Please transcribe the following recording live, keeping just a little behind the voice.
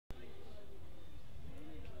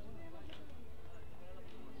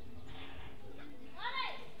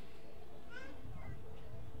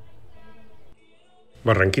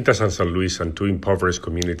Barranquitas and San Luis are two impoverished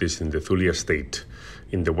communities in the Zulia state,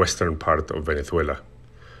 in the western part of Venezuela.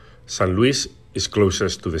 San Luis is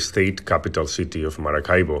closest to the state capital city of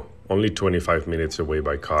Maracaibo, only 25 minutes away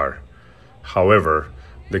by car. However,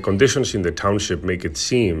 the conditions in the township make it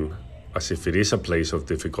seem as if it is a place of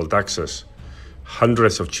difficult access.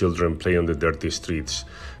 Hundreds of children play on the dirty streets,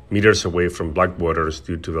 meters away from black waters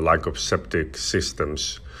due to the lack of septic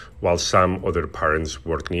systems, while some other parents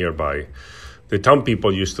work nearby. The town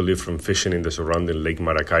people used to live from fishing in the surrounding Lake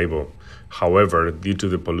Maracaibo. However, due to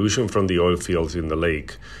the pollution from the oil fields in the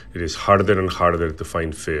lake, it is harder and harder to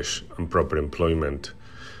find fish and proper employment.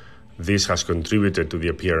 This has contributed to the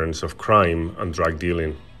appearance of crime and drug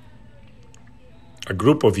dealing. A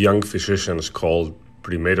group of young physicians called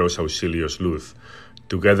Primeros Auxilios Luz,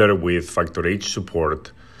 together with Factor H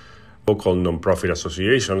support, local non-profit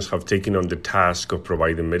associations have taken on the task of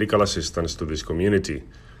providing medical assistance to this community,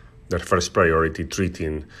 their first priority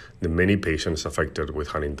treating the many patients affected with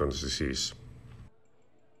Huntington's disease.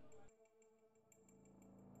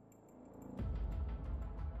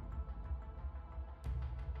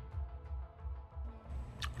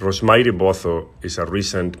 Rosmaire Bozo is a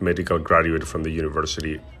recent medical graduate from the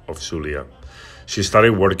University of Zulia. She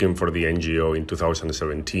started working for the NGO in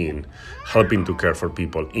 2017, helping to care for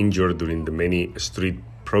people injured during the many street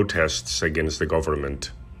protests against the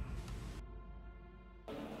government.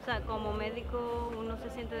 Como médico uno se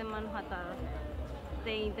siente de manos atadas,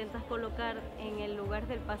 te intentas colocar en el lugar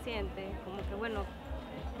del paciente, como que bueno,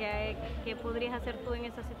 ¿qué podrías hacer tú en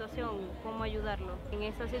esa situación? ¿Cómo ayudarlo? En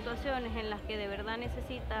esas situaciones en las que de verdad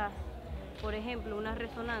necesitas, por ejemplo, una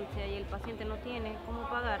resonancia y el paciente no tiene cómo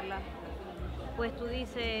pagarla, pues tú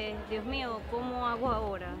dices, Dios mío, ¿cómo hago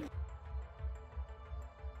ahora?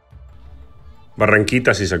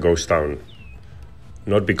 Barranquitas is a ghost town,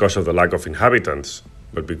 not because of the lack of inhabitants,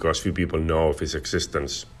 but because few people know of its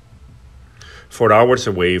existence. 4 hours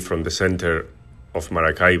away from the center of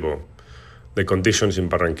Maracaibo, the conditions in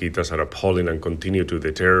Barranquitas are appalling and continue to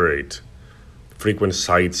deteriorate. Frequent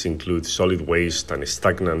sights include solid waste and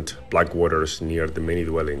stagnant black waters near the many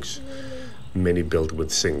dwellings, many built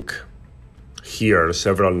with zinc. Here,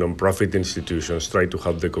 several non-profit institutions try to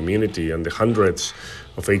help the community and the hundreds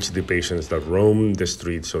of HD patients that roam the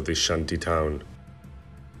streets of this shanty town.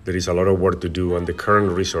 There is a lot of work to do, and the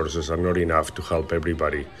current resources are not enough to help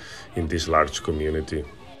everybody in this large community.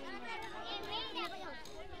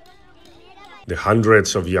 The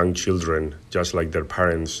hundreds of young children, just like their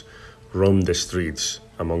parents, roam the streets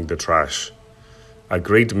among the trash. A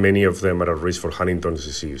great many of them are at risk for Huntington's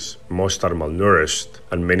disease. Most are malnourished,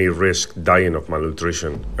 and many risk dying of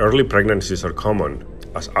malnutrition. Early pregnancies are common,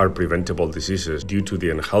 as are preventable diseases due to the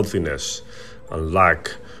unhealthiness and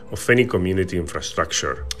lack of any community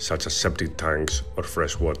infrastructure, such as septic tanks or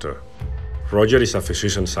fresh water. Roger is a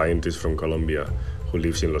physician scientist from Colombia who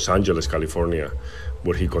lives in Los Angeles, California,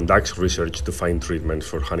 where he conducts research to find treatments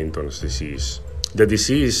for Huntington's disease. The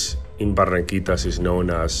disease in Barranquitas is known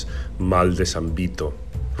as Mal de San Vito.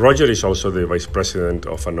 Roger is also the vice president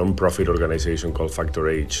of a non-profit organization called Factor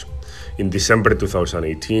H. In December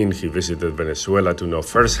 2018, he visited Venezuela to know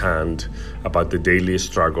firsthand about the daily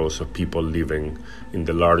struggles of people living in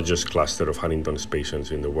the largest cluster of Huntington's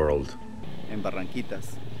patients in the world. En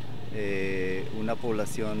Barranquitas, una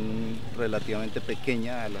población relativamente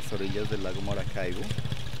pequeña a las orillas del lago Maracaibo,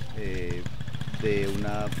 de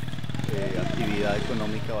una actividad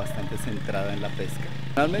económica bastante centrada en la pesca.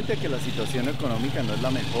 Realmente que la situación económica no es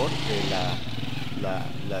la mejor,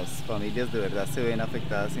 las familias de verdad se ven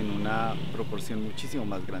afectadas en una proporción muchísimo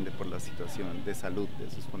más grande por la situación de salud de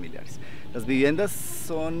sus familiares. Las viviendas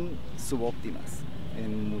son subóptimas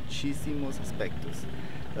en muchísimos aspectos.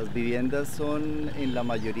 Las viviendas son en la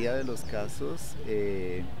mayoría de los casos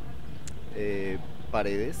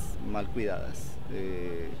paredes mal cuidadas,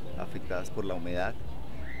 afectadas por la humedad,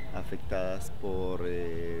 afectadas por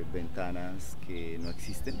ventanas que no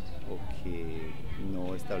existen o que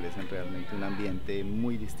no establecen realmente un ambiente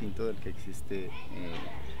muy distinto del que existe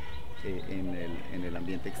en el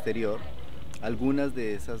ambiente exterior. Algunas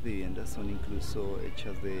de esas viviendas son incluso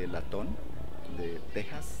hechas de latón, de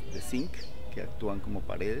tejas, de zinc, que actúan como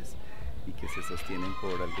paredes y que se sostienen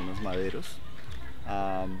por algunos maderos,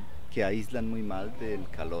 que aíslan muy mal del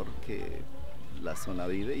calor que la zona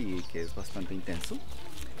vive y que es bastante intenso.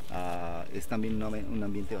 Es también un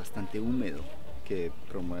ambiente bastante húmedo que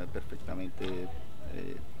promueve perfectamente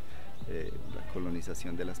la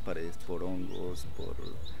colonización de las paredes por hongos, por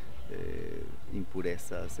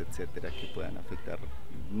impurezas, etcétera, que puedan afectar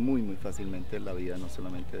muy fácilmente la vida no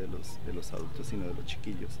solamente de los adultos sino de los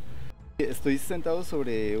chiquillos. Estoy sentado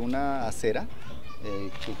sobre una acera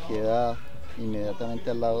que queda inmediatamente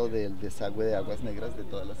al lado del desagüe de aguas negras de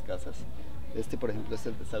todas las casas. Este, por ejemplo, es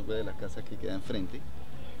el desagüe de la casa que queda enfrente.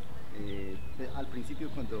 Al principio,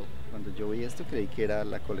 cuando yo vi esto, creí que era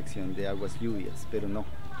la colección de aguas lluvias, pero no.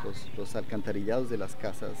 Los alcantarillados de las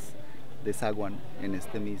casas desaguan en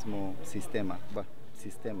este mismo sistema.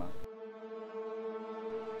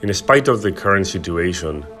 In spite of the current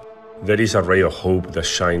situation, there is a ray of hope that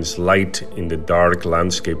shines light in the dark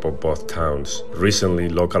landscape of both towns. Recently,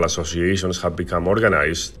 local associations have become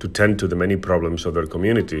organized to tend to the many problems of their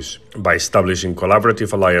communities by establishing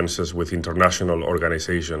collaborative alliances with international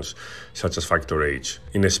organizations such as Factor H.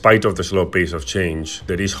 In spite of the slow pace of change,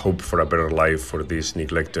 there is hope for a better life for these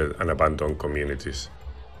neglected and abandoned communities.